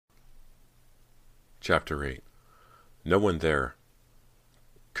Chapter 8. No one there.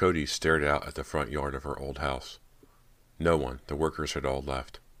 Cody stared out at the front yard of her old house. No one. The workers had all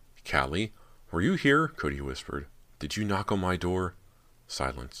left. "Callie, were you here?" Cody whispered. "Did you knock on my door?"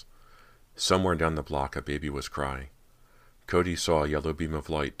 Silence. Somewhere down the block a baby was crying. Cody saw a yellow beam of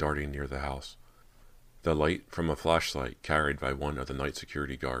light darting near the house. The light from a flashlight carried by one of the night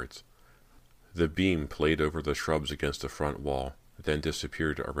security guards. The beam played over the shrubs against the front wall, then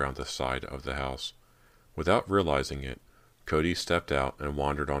disappeared around the side of the house. Without realizing it, Cody stepped out and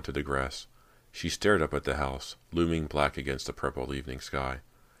wandered onto the grass. She stared up at the house, looming black against the purple evening sky.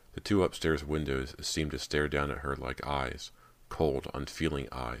 The two upstairs windows seemed to stare down at her like eyes, cold, unfeeling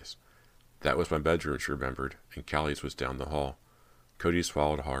eyes. That was my bedroom, she remembered, and Callie's was down the hall. Cody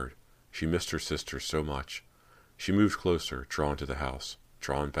swallowed hard. She missed her sister so much. She moved closer, drawn to the house,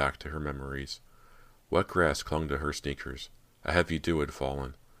 drawn back to her memories. Wet grass clung to her sneakers. A heavy dew had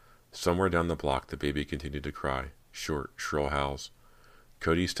fallen. Somewhere down the block the baby continued to cry, short, shrill howls.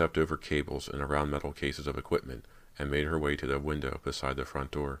 Cody stepped over cables and around metal cases of equipment and made her way to the window beside the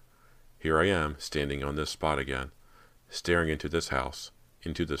front door. Here I am, standing on this spot again, staring into this house,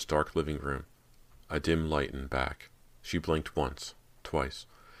 into this dark living room. A dim light and back. She blinked once, twice.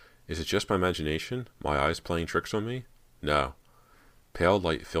 Is it just my imagination, my eyes playing tricks on me? No. Pale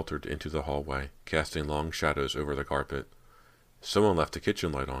light filtered into the hallway, casting long shadows over the carpet. Someone left the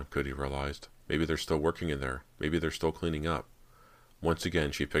kitchen light on, Cody realized. Maybe they're still working in there. Maybe they're still cleaning up. Once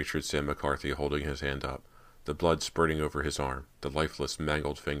again she pictured Sam McCarthy holding his hand up, the blood spurting over his arm, the lifeless,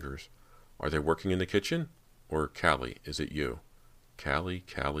 mangled fingers. Are they working in the kitchen? Or, Callie, is it you? Callie.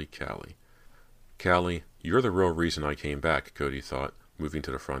 Callie, you're the real reason I came back, Cody thought, moving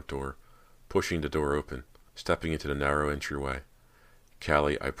to the front door, pushing the door open, stepping into the narrow entryway.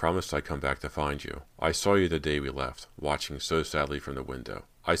 Callie, I promised I'd come back to find you. I saw you the day we left, watching so sadly from the window.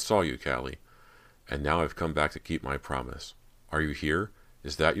 I saw you, Callie. And now I've come back to keep my promise. Are you here?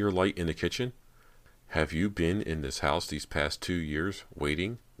 Is that your light in the kitchen? Have you been in this house these past 2 years,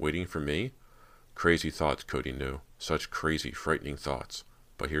 waiting for me? Crazy thoughts, Cody knew. Such crazy, frightening thoughts.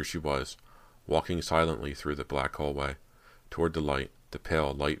 But here she was, walking silently through the black hallway, toward the light, the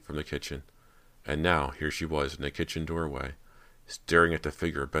pale light from the kitchen. And now, here she was in the kitchen doorway, staring at the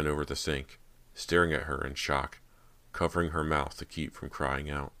figure bent over the sink, staring at her in shock, covering her mouth to keep from crying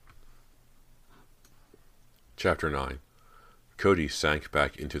out. Chapter 9. Cody sank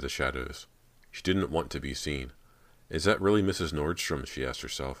back into the shadows. She didn't want to be seen. Is that really Mrs. Nordstrom, she asked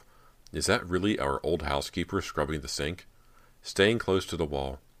herself. Is that really our old housekeeper scrubbing the sink? Staying close to the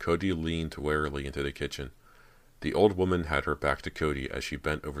wall, Cody leaned warily into the kitchen. The old woman had her back to Cody as she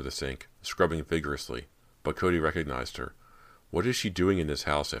bent over the sink, scrubbing vigorously, but Cody recognized her. What is she doing in this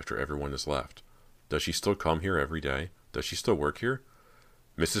house after everyone has left? Does she still come here every day? Does she still work here?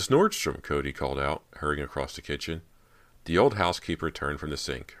 "Mrs. Nordstrom," Cody called out, hurrying across the kitchen. The old housekeeper turned from the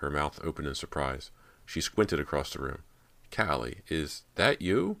sink, her mouth open in surprise. She squinted across the room. "Callie, is that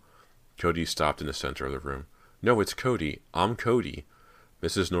you?" Cody stopped in the center of the room. "No, it's Cody. I'm Cody."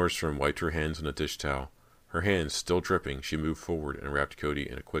 Mrs. Nordstrom wiped her hands on a dish towel. Her hands still dripping, she moved forward and wrapped Cody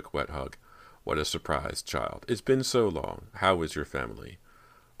in a quick, wet hug. "What a surprise, child. It's been so long. How is your family?"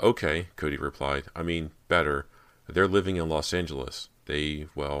 "Okay," Cody replied. Better. They're living in Los Angeles.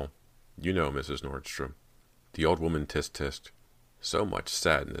 Well, you know, Mrs. Nordstrom." The old woman tisk-tisked. "So much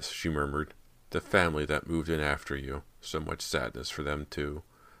sadness," she murmured. "The family that moved in after you. So much sadness for them, too.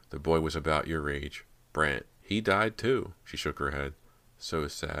 The boy was about your age. Brant, he died, too." She shook her head. "So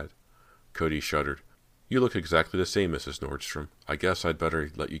sad." Cody shuddered. "You look exactly the same, Mrs. Nordstrom. I guess I'd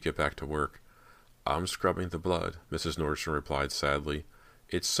better let you get back to work." "I'm scrubbing the blood," Mrs. Nordstrom replied sadly.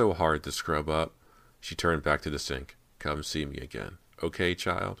 "It's so hard to scrub up." She turned back to the sink. "Come see me again. Okay,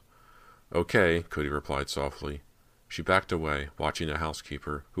 child?" "Okay," Cody replied softly. She backed away, watching the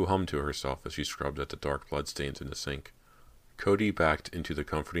housekeeper, who hummed to herself as she scrubbed at the dark bloodstains in the sink. Cody backed into the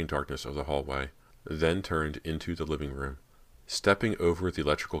comforting darkness of the hallway, then turned into the living room. Stepping over the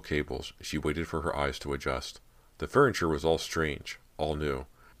electrical cables, she waited for her eyes to adjust. The furniture was all strange, all new.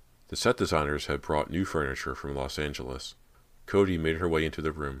 The set designers had brought new furniture from Los Angeles. Cody made her way into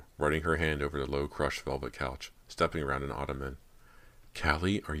the room, running her hand over the low crushed velvet couch, stepping around an ottoman.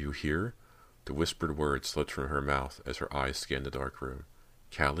 "Callie, are you here?" The whispered words slipped from her mouth as her eyes scanned the dark room.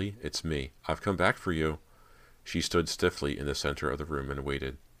 "Callie, it's me. I've come back for you." She stood stiffly in the center of the room and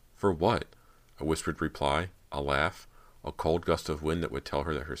waited. "For what?" A whispered reply, a laugh, a cold gust of wind that would tell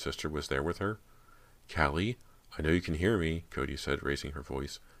her that her sister was there with her. "Callie, I know you can hear me," Cody said, raising her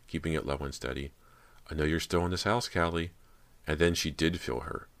voice, keeping it low and steady. "I know you're still in this house, Callie." And then she did feel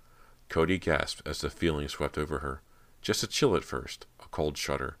her. Cody gasped as the feeling swept over her. Just a chill at first, a cold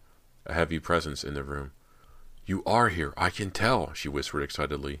shudder. a heavy presence in the room. "You are here, I can tell," she whispered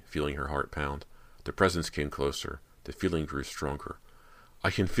excitedly, feeling her heart pound. The presence came closer. The feeling grew stronger.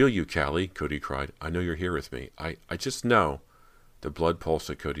 "I can feel you, Callie," Cody cried. "I know you're here with me. I just know." The blood pulsed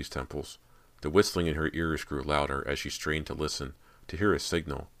at Cody's temples. The whistling in her ears grew louder as she strained to listen, to hear a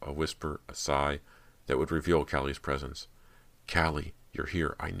signal, a whisper, a sigh, that would reveal Callie's presence. "Callie, you're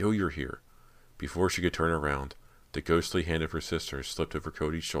here. I know you're here." Before she could turn around, the ghostly hand of her sister slipped over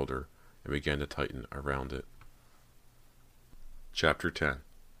Cody's shoulder and began to tighten around it. Chapter 10.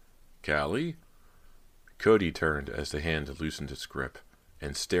 "Callie?" Cody turned as the hand loosened its grip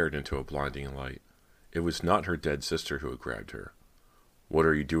and stared into a blinding light. It was not her dead sister who had grabbed her. "What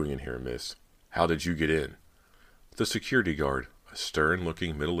are you doing in here, miss? How did you get in?" The security guard, a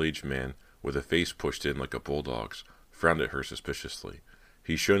stern-looking middle-aged man with a face pushed in like a bulldog's, frowned at her suspiciously.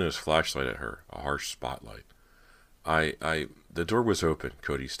 He shone his flashlight at her, a harsh spotlight. The door was open,"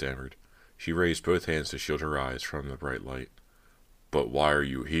 Cody stammered. She raised both hands to shield her eyes from the bright light. "But why are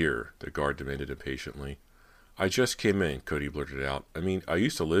you here?" the guard demanded impatiently. "I just came in," Cody blurted out. I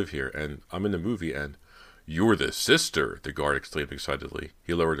used to live here, and I'm in the movie, and—" "You're the sister!" the guard exclaimed excitedly.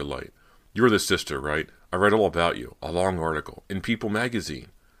 He lowered the light. "You're the sister, right? I read all about you. A long article. In People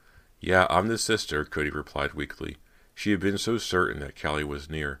magazine." "Yeah, I'm the sister," Cody replied weakly. She had been so certain that Callie was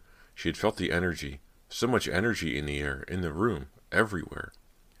near. She had felt the energy. So much energy in the air, in the room, everywhere.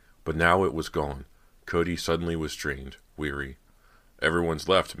 But now it was gone. Cody suddenly was drained, weary. "Everyone's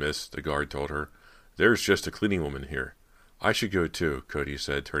left, miss," the guard told her. "There's just a cleaning woman here." "I should go too," Cody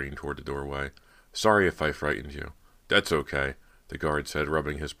said, turning toward the doorway. "Sorry if I frightened you." "That's okay," the guard said,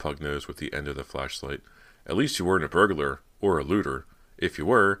 rubbing his pug nose with the end of the flashlight. "At least you weren't a burglar, or a looter. If you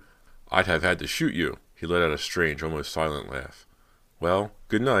were, I'd have had to shoot you." He let out a strange, almost silent laugh. "Well,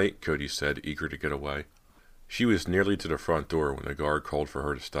 good night," Cody said, eager to get away. She was nearly to the front door when the guard called for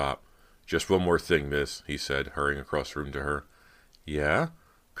her to stop. "Just one more thing, miss," he said, hurrying across the room to her. "Yeah?"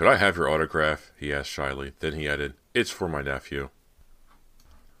 "Could I have your autograph?" he asked shyly. Then he added, "It's for my nephew."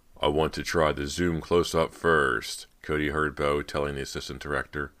 "I want to try the zoom close-up first," Cody heard Bo telling the assistant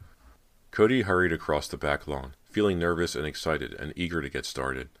director. Cody hurried across the back lawn, feeling nervous and excited and eager to get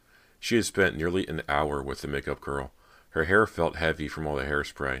started. She had spent nearly an hour with the makeup girl. Her hair felt heavy from all the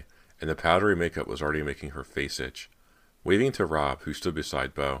hairspray, and the powdery makeup was already making her face itch. Waving to Rob, who stood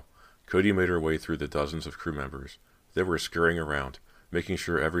beside Bo, Cody made her way through the dozens of crew members. They were scurrying around, making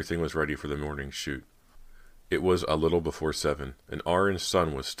sure everything was ready for the morning's shoot. It was a little before 7. An orange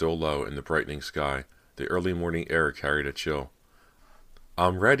sun was still low in the brightening sky. The early morning air carried a chill.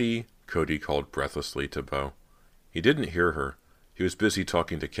 "I'm ready," Cody called breathlessly to Bo. He didn't hear her. He was busy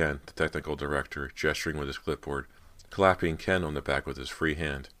talking to Ken, the technical director, gesturing with his clipboard, clapping Ken on the back with his free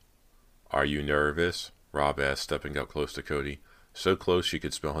hand. "Are you nervous?" Rob asked, stepping up close to Cody, so close she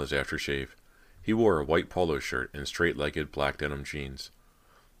could smell his aftershave. He wore a white polo shirt and straight-legged black denim jeans.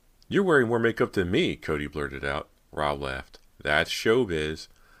 "You're wearing more makeup than me," Cody blurted out. Rob laughed. "That's showbiz."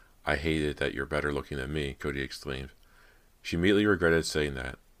 "I hate it that you're better looking than me," Cody exclaimed. She immediately regretted saying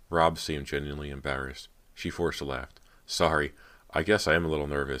that. Rob seemed genuinely embarrassed. She forced a laugh. "Sorry, I guess I am a little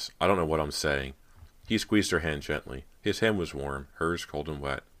nervous. I don't know what I'm saying." He squeezed her hand gently. His hand was warm, hers cold and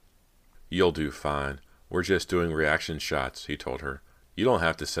wet. "You'll do fine. We're just doing reaction shots," he told her. "You don't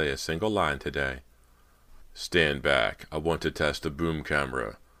have to say a single line today." "Stand back. I want to test the boom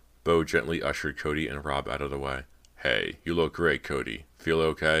camera." Bo gently ushered Cody and Rob out of the way. "Hey, you look great, Cody. Feel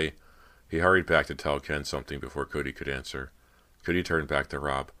okay?" He hurried back to tell Ken something before Cody could answer. Cody turned back to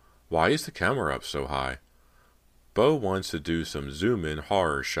Rob. "Why is the camera up so high?" "Bo wants to do some zoom-in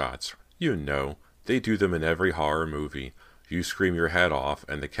horror shots. You know, they do them in every horror movie. You scream your head off,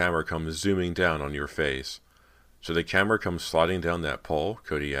 and the camera comes zooming down on your face." "So the camera comes sliding down that pole?"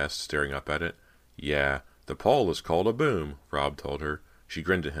 Cody asked, staring up at it. "Yeah, the pole is called a boom," Rob told her. She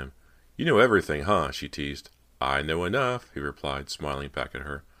grinned at him. "You know everything, huh?" she teased. "I know enough," he replied, smiling back at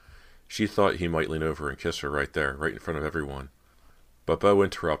her. She thought he might lean over and kiss her right there, right in front of everyone. But Bo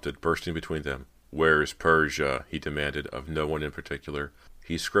interrupted, bursting between them. "Where's Persia?" he demanded, of no one in particular.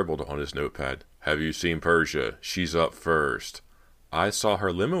 He scribbled on his notepad. "Have you seen Persia? She's up first." "I saw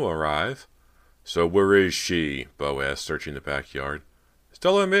her limo arrive." "So where is she?" Bo asked, searching the backyard.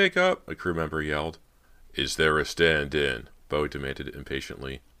 "Still in makeup," a crew member yelled. "Is there a stand-in?" Bo demanded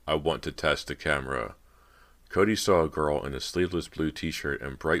impatiently. "I want to test the camera." Cody saw a girl in a sleeveless blue t-shirt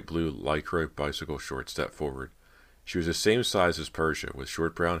and bright blue lycra bicycle shorts step forward. She was the same size as Persia, with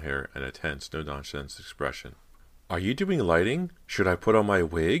short brown hair and a tense, no-nonsense expression. "Are you doing lighting? Should I put on my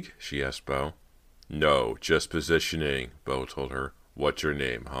wig?" she asked Bo. "No, just positioning," Bo told her. "What's your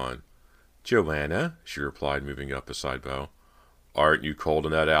name, hon?" "Joanna," she replied, moving up beside Bo. Aren't you cold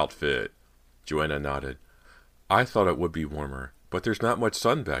in that outfit? Joanna nodded. I thought it would be warmer, but there's not much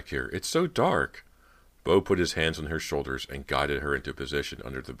sun back here. It's so dark. Bo put his hands on her shoulders and guided her into position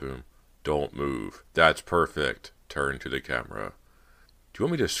under the boom. Don't move. That's perfect. Turn to the camera. Do you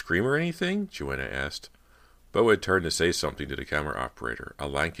want me to scream or anything? Joanna asked. Bo had turned to say something to the camera operator, a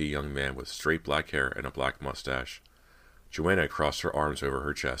lanky young man with straight black hair and a black mustache. Joanna crossed her arms over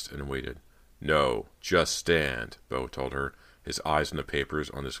her chest and waited. No, just stand, Bo told her, his eyes on the papers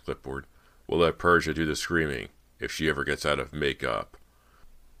on his clipboard. We'll let Persia do the screaming, if she ever gets out of makeup.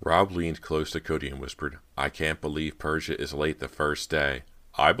 Rob leaned close to Cody and whispered, I can't believe Persia is late the first day.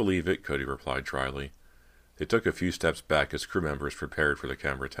 I believe it, Cody replied dryly. They took a few steps back as crew members prepared for the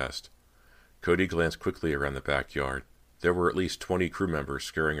camera test. Cody glanced quickly around the backyard. There were at least 20 crew members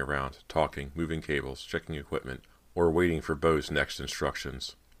scurrying around, talking, moving cables, checking equipment, or waiting for Bo's next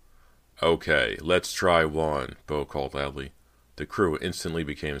instructions. Okay, let's try one, Bo called loudly. The crew instantly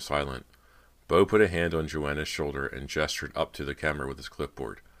became silent. Bo put a hand on Joanna's shoulder and gestured up to the camera with his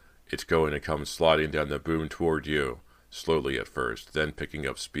clipboard. It's going to come sliding down the boom toward you, slowly at first, then picking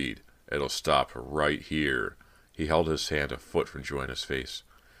up speed. It'll stop right here. He held his hand a foot from Joanna's face.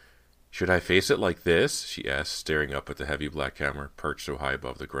 Should I face it like this? She asked, staring up at the heavy black camera perched so high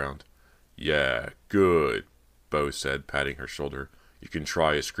above the ground. Yeah, good, Bo said, patting her shoulder. You can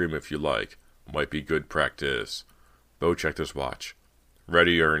try a scream if you like. Might be good practice. Bo checked his watch.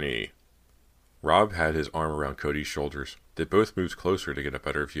 Ready, Ernie. Rob had his arm around Cody's shoulders. They both moved closer to get a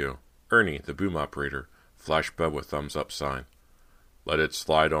better view. Ernie, the boom operator, flashed Bo a thumbs-up sign. Let it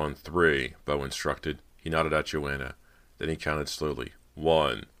slide on 3, Bo instructed. He nodded at Joanna. Then he counted slowly.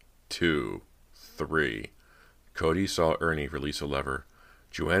 1, 2, 3. Cody saw Ernie release a lever.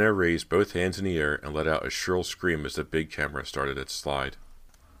 Joanna raised both hands in the air and let out a shrill scream as the big camera started its slide.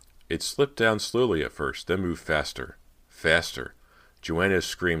 It slipped down slowly at first, then moved faster. Faster. Joanna's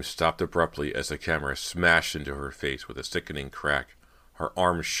scream stopped abruptly as the camera smashed into her face with a sickening crack. Her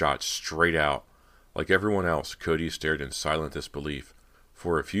arms shot straight out. Like everyone else, Cody stared in silent disbelief.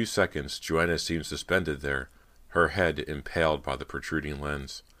 For a few seconds, Joanna seemed suspended there, her head impaled by the protruding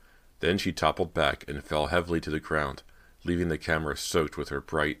lens. Then she toppled back and fell heavily to the ground, leaving the camera soaked with her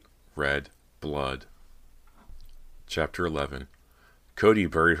bright, red blood. Chapter 11. Cody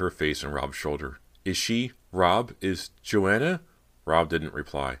buried her face in Rob's shoulder. Is she? Rob? Is Joanna? Rob didn't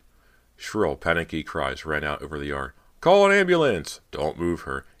reply. Shrill, panicky cries ran out over the yard. Call an ambulance! Don't move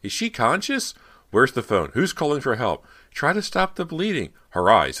her. Is she conscious? Where's the phone? Who's calling for help? Try to stop the bleeding. Her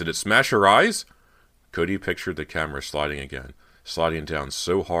eyes. Did it smash her eyes? Cody pictured the camera sliding again, sliding down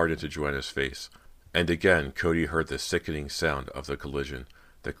so hard into Joanna's face. And again Cody heard the sickening sound of the collision,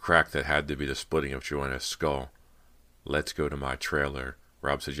 the crack that had to be the splitting of Joanna's skull. Let's go to my trailer,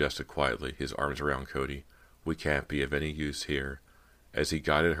 Rob suggested quietly, his arms around Cody. We can't be of any use here. As he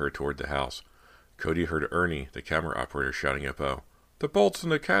guided her toward the house, Cody heard Ernie, the camera operator, shouting at Bo. The bolts in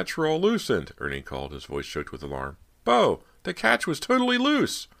the catch were all loosened, Ernie called, his voice choked with alarm. Bo, the catch was totally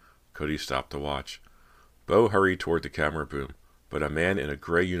loose! Cody stopped to watch. Bo hurried toward the camera boom, but a man in a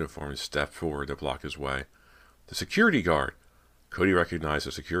gray uniform stepped forward to block his way. The security guard! Cody recognized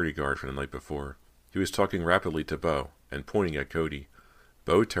the security guard from the night before. He was talking rapidly to Bo and pointing at Cody.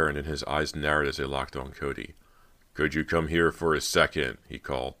 Bo turned and his eyes narrowed as they locked on Cody. Could you come here for a second? He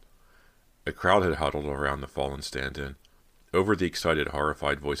called. A crowd had huddled around the fallen stand-in. Over the excited,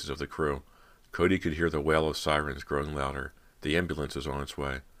 horrified voices of the crew, Cody could hear the wail of sirens growing louder. The ambulance was on its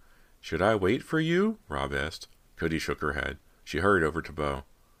way. Should I wait for you? Rob asked. Cody shook her head. She hurried over to Bo.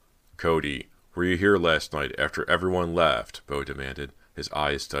 Cody, were you here last night after everyone left? Bo demanded, his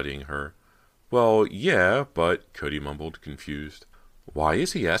eyes studying her. Well, yeah, but, Cody mumbled, confused. Why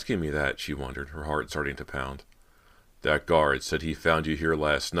is he asking me that? She wondered, her heart starting to pound. That guard said he found you here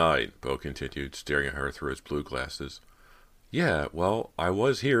last night, Bo continued, staring at her through his blue glasses. Yeah, well, I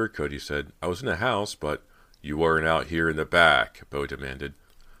was here, Cody said. I was in the house, but... You weren't out here in the back, Bo demanded.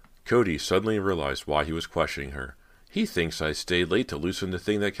 Cody suddenly realized why he was questioning her. He thinks I stayed late to loosen the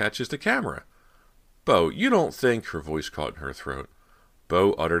thing that catches the camera. Bo, you don't think... Her voice caught in her throat.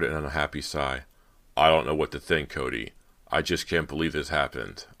 Bo uttered an unhappy sigh. I don't know what to think, Cody. I just can't believe this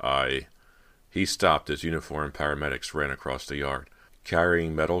happened. He stopped as uniformed paramedics ran across the yard,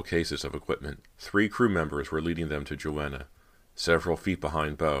 carrying metal cases of equipment. 3 crew members were leading them to Joanna. Several feet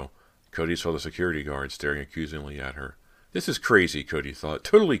behind Bo, Cody saw the security guard staring accusingly at her. This is crazy, Cody thought.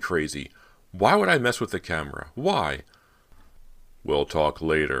 Totally crazy. Why would I mess with the camera? Why? We'll talk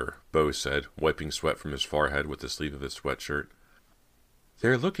later, Bo said, wiping sweat from his forehead with the sleeve of his sweatshirt.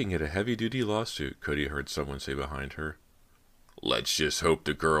 They're looking at a heavy-duty lawsuit, Cody heard someone say behind her. Let's just hope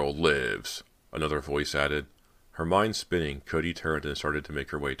the girl lives, another voice added. Her mind spinning, Cody turned and started to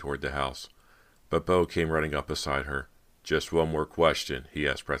make her way toward the house. But Bo came running up beside her. "Just one more question," he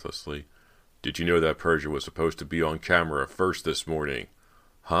asked breathlessly. "Did you know that Persia was supposed to be on camera first this morning?"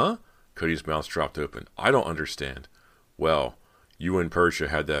 "Huh?" Cody's mouth dropped open. "I don't understand." "Well, you and Persia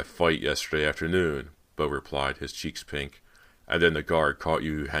had that fight yesterday afternoon," Bo replied, his cheeks pink. "And then the guard caught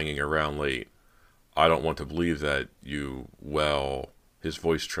you hanging around late. I don't want to believe that you, well..." His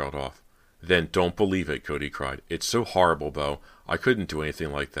voice trailed off. "Then don't believe it," Cody cried. "It's so horrible, Bo. I couldn't do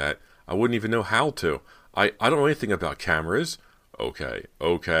anything like that. I wouldn't even know how to. I don't know anything about cameras." Okay.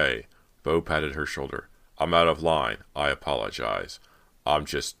 Bo patted her shoulder. "I'm out of line. I apologize. I'm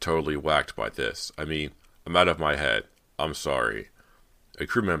just totally whacked by this. I mean, I'm out of my head. I'm sorry." A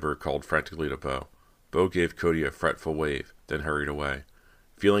crew member called frantically to Bo. Bo gave Cody a fretful wave, then hurried away.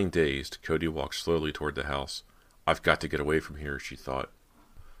 Feeling dazed, Cody walked slowly toward the house. "I've got to get away from here," she thought.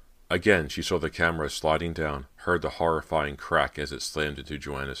 Again, she saw the camera sliding down, heard the horrifying crack as it slammed into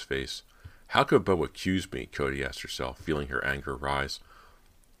Joanna's face. How could Bo accuse me? Cody asked herself, feeling her anger rise.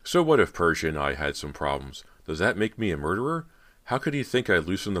 So what if Persia and I had some problems? Does that make me a murderer? How could he think I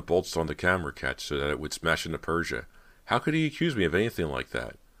loosened the bolts on the camera catch so that it would smash into Persia? How could he accuse me of anything like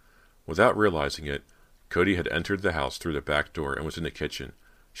that? Without realizing it, Cody had entered the house through the back door and was in the kitchen.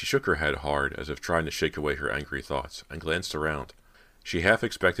 She shook her head hard, as if trying to shake away her angry thoughts, and glanced around. She half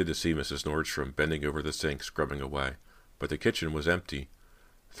expected to see Mrs. Nordstrom bending over the sink, scrubbing away, but the kitchen was empty.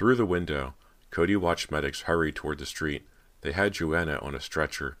 Through the window, Cody watched medics hurry toward the street. They had Joanna on a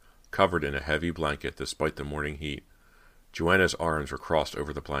stretcher, covered in a heavy blanket despite the morning heat. Joanna's arms were crossed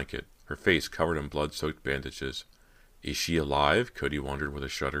over the blanket, her face covered in blood-soaked bandages. Is she alive? Cody wondered with a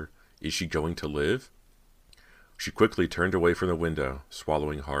shudder. Is she going to live? She quickly turned away from the window,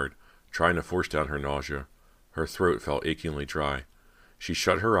 swallowing hard, trying to force down her nausea. Her throat felt achingly dry. She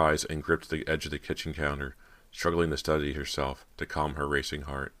shut her eyes and gripped the edge of the kitchen counter, struggling to steady herself, to calm her racing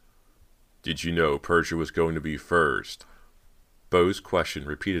heart. Did you know Persia was going to be first? Bo's question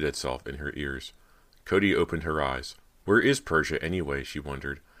repeated itself in her ears. Cody opened her eyes. Where is Persia anyway, she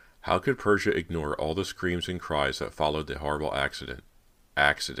wondered. How could Persia ignore all the screams and cries that followed the horrible accident?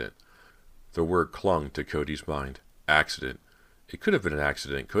 Accident. The word clung to Cody's mind. Accident. It could have been an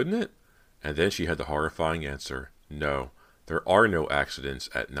accident, couldn't it? And then she had the horrifying answer. No, there are no accidents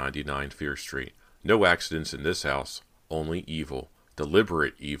at 99 Fear Street. No accidents in this house. Only evil.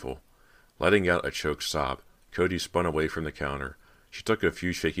 Deliberate evil. Letting out a choked sob, Cody spun away from the counter. She took a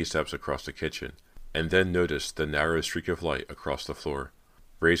few shaky steps across the kitchen, and then noticed the narrow streak of light across the floor.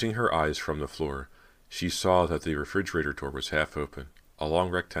 Raising her eyes from the floor, she saw that the refrigerator door was half open. A long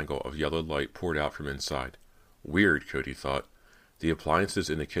rectangle of yellow light poured out from inside. Weird, Cody thought. The appliances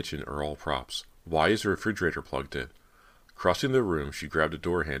in the kitchen are all props. Why is the refrigerator plugged in? Crossing the room, she grabbed a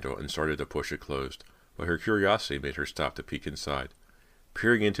door handle and started to push it closed, but her curiosity made her stop to peek inside.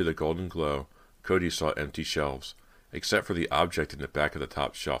 Peering into the golden glow, Cody saw empty shelves, except for the object in the back of the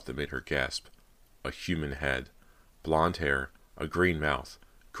top shelf that made her gasp. A human head. Blonde hair, a green mouth,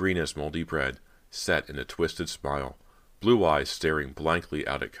 green as moldy bread, set in a twisted smile, blue eyes staring blankly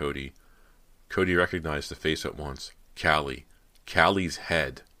out at Cody. Cody recognized the face at once. Callie. Callie's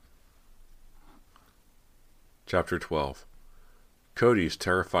head. Chapter 12. Cody's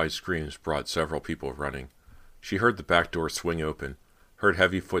terrified screams brought several people running. She heard the back door swing open, heard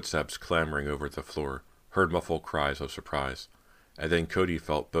heavy footsteps clambering over the floor, heard muffled cries of surprise, and then Cody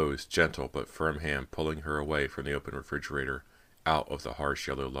felt Bo's gentle but firm hand pulling her away from the open refrigerator, out of the harsh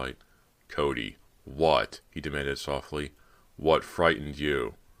yellow light. Cody, what? He demanded softly. What frightened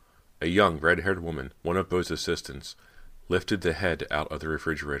you? A young, red-haired woman, one of Bo's assistants, lifted the head out of the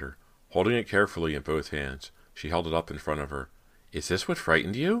refrigerator. Holding it carefully in both hands, she held it up in front of her. Is this what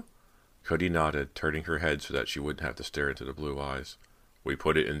frightened you? Cody nodded, turning her head so that she wouldn't have to stare into the blue eyes. We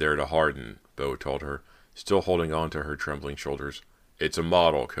put it in there to harden, Bo told her, still holding on to her trembling shoulders. It's a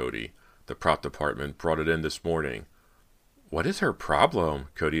model, Cody. The prop department brought it in this morning. What is her problem?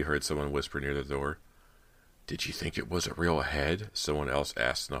 Cody heard someone whisper near the door. Did you think it was a real head? Someone else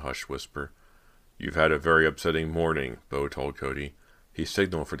asked in a hushed whisper. You've had a very upsetting morning, Bo told Cody. He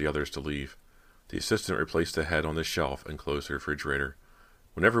signaled for the others to leave. The assistant replaced the head on the shelf and closed the refrigerator.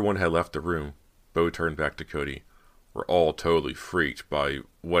 When everyone had left the room, Bo turned back to Cody. We're all totally freaked by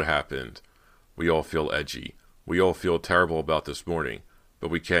what happened. We all feel edgy. We all feel terrible about this morning, but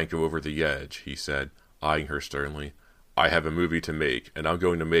we can't go over the edge, he said, eyeing her sternly. I have a movie to make, and I'm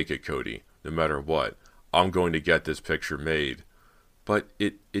going to make it, Cody, no matter what. I'm going to get this picture made. But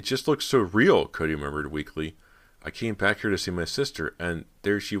it just looks so real, Cody murmured weakly. I came back here to see my sister, and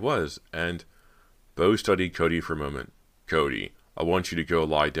there she was, and... Bo studied Cody for a moment. Cody, I want you to go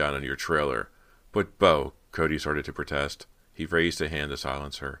lie down in your trailer. But Bo, Cody started to protest. He raised a hand to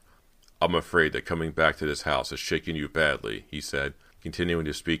silence her. I'm afraid that coming back to this house has shaken you badly, he said, continuing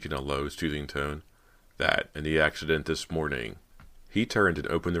to speak in a low, soothing tone. That, and the accident this morning. He turned and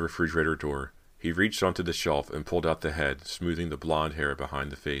opened the refrigerator door. He reached onto the shelf and pulled out the head, smoothing the blonde hair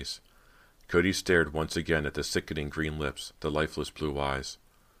behind the face. Cody stared once again at the sickening green lips, the lifeless blue eyes.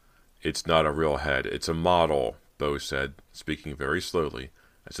 It's not a real head, it's a model, Bo said, speaking very slowly,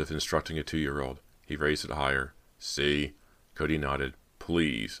 as if instructing a 2-year-old. He raised it higher. See? Cody nodded.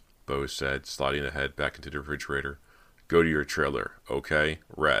 Please, Bo said, sliding the head back into the refrigerator. Go to your trailer, okay?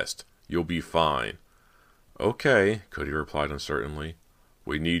 Rest. You'll be fine. Okay, Cody replied uncertainly.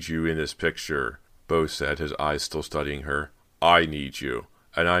 We need you in this picture, Bo said, his eyes still studying her. I need you,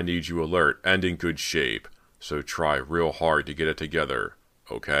 and I need you alert and in good shape, so try real hard to get it together,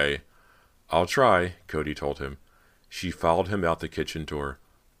 okay? I'll try, Cody told him. She followed him out the kitchen door.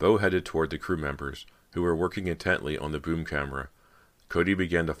 Bo headed toward the crew members, who were working intently on the boom camera. Cody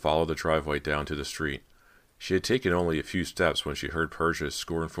began to follow the driveway down to the street. She had taken only a few steps when she heard Persia's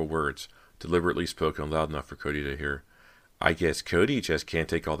scornful words, deliberately spoken loud enough for Cody to hear. I guess Cody just can't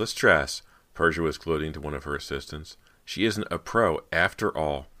take all the stress, Persia was gloating to one of her assistants. She isn't a pro after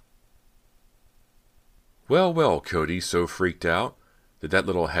all. Well, well, Cody, so freaked out. Did that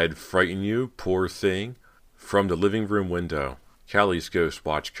little head frighten you, poor thing? From the living room window, Callie's ghost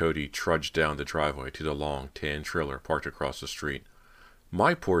watched Cody trudge down the driveway to the long, tan trailer parked across the street.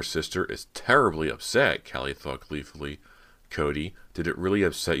 My poor sister is terribly upset, Callie thought gleefully. Cody, did it really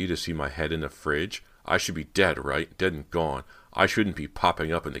upset you to see my head in the fridge? I should be dead, right? Dead and gone. I shouldn't be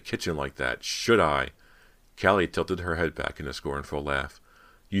popping up in the kitchen like that, should I? Callie tilted her head back in a scornful laugh.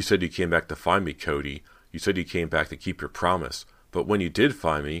 You said you came back to find me, Cody. You said you came back to keep your promise. But when you did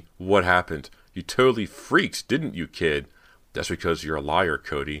find me, what happened? You totally freaked, didn't you, kid? That's because you're a liar,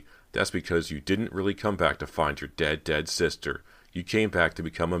 Cody. That's because you didn't really come back to find your dead sister. You came back to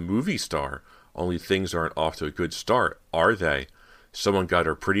become a movie star. Only things aren't off to a good start, are they? Someone got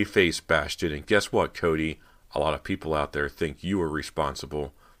her pretty face bashed in, and guess what, Cody? A lot of people out there think you were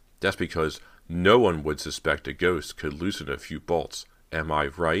responsible. That's because no one would suspect a ghost could loosen a few bolts. Am I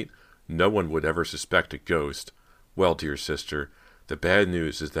right? No one would ever suspect a ghost. Well, dear sister, the bad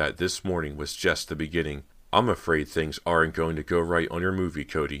news is that this morning was just the beginning. I'm afraid things aren't going to go right on your movie,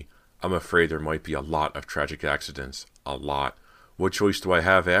 Cody. I'm afraid there might be a lot of tragic accidents. A lot. What choice do I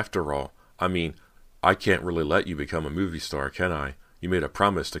have after all? I mean, I can't really let you become a movie star, can I? You made a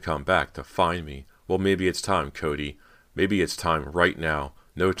promise to come back to find me. Well, maybe it's time, Cody. Maybe it's time right now.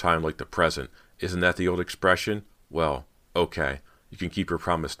 No time like the present. Isn't that the old expression? Well, okay. You can keep your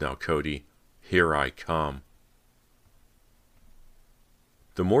promise now, Cody. Here I come.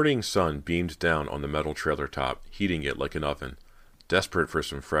 The morning sun beamed down on the metal trailer top, heating it like an oven. Desperate for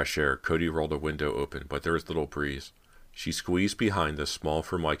some fresh air, Cody rolled a window open, but there was little breeze. She squeezed behind the small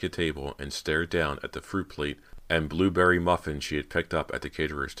formica table and stared down at the fruit plate and blueberry muffin she had picked up at the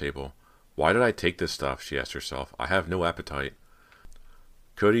caterer's table. Why did I take this stuff? She asked herself. I have no appetite.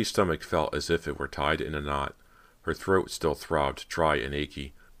 Cody's stomach felt as if it were tied in a knot. Her throat still throbbed, dry and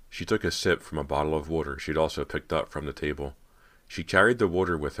achy. She took a sip from a bottle of water she had also picked up from the table. She carried the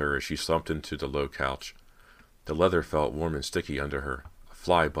water with her as she slumped into the low couch. The leather felt warm and sticky under her. A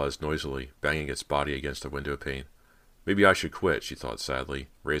fly buzzed noisily, banging its body against the window pane. Maybe I should quit, she thought sadly,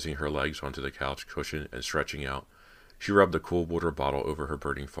 raising her legs onto the couch cushion and stretching out. She rubbed the cool water bottle over her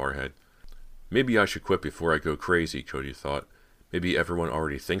burning forehead. Maybe I should quit before I go crazy, Cody thought. Maybe everyone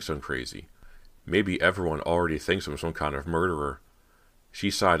already thinks I'm crazy. Maybe everyone already thinks I'm some kind of murderer.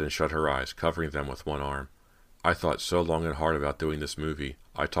 She sighed and shut her eyes, covering them with one arm. I thought so long and hard about doing this movie.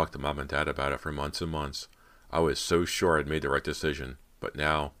 I talked to Mom and Dad about it for months and months. I was so sure I'd made the right decision. But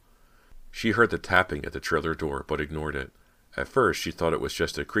now... She heard the tapping at the trailer door, but ignored it. At first, she thought it was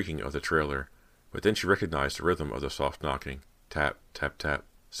just the creaking of the trailer, but then she recognized the rhythm of the soft knocking. Tap, tap, tap.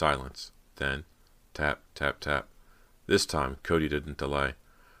 Silence. Then, tap, tap, tap. This time, Cody didn't delay.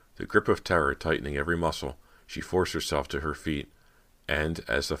 The grip of terror tightening every muscle, she forced herself to her feet, and,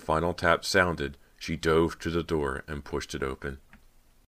 as the final tap sounded, she dove to the door and pushed it open.